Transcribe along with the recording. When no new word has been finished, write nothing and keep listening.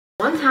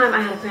One time I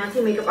had a fancy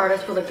makeup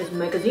artist for like this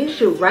magazine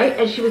shoot, right?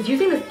 And she was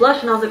using this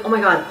blush and I was like, oh my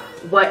god,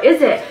 what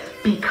is it?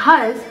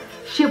 Because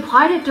she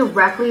applied it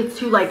directly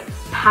to like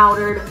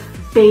powdered,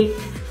 baked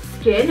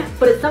skin,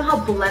 but it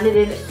somehow blended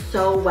in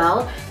so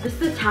well. This is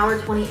the Tower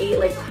 28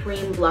 like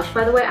cream blush,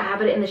 by the way. I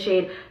have it in the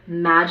shade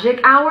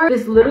Magic Hour.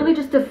 This literally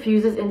just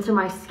diffuses into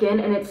my skin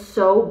and it's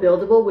so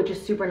buildable, which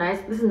is super nice.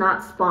 This is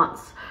not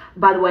Spons,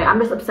 by the way. I'm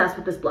just obsessed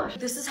with this blush.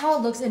 This is how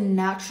it looks in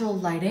natural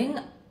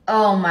lighting.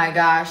 Oh my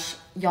gosh,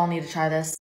 y'all need to try this.